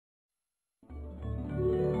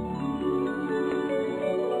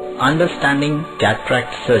understanding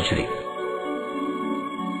cataract surgery.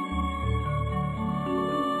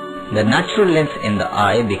 The natural lens in the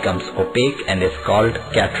eye becomes opaque and is called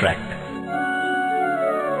cataract.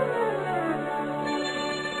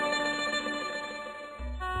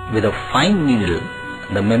 With a fine needle,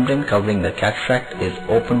 the membrane covering the cataract is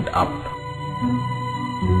opened up.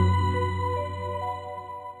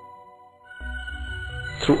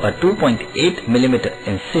 Through a 2.8 mm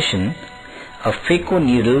incision, a Phaco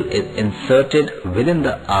needle is inserted within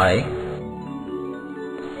the eye.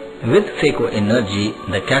 With Phaco energy,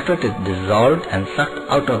 the cataract is dissolved and sucked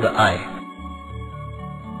out of the eye.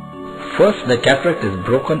 First, the cataract is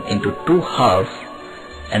broken into two halves,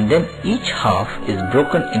 and then each half is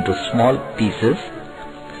broken into small pieces,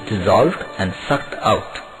 dissolved and sucked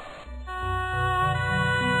out.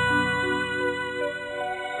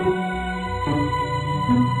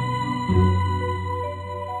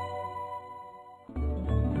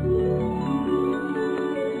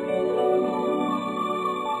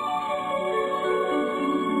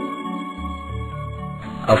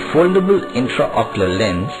 A foldable intraocular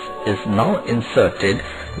lens is now inserted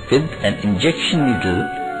with an injection needle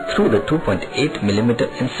through the 2.8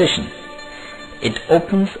 mm incision. It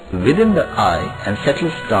opens within the eye and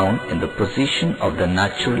settles down in the position of the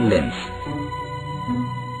natural lens.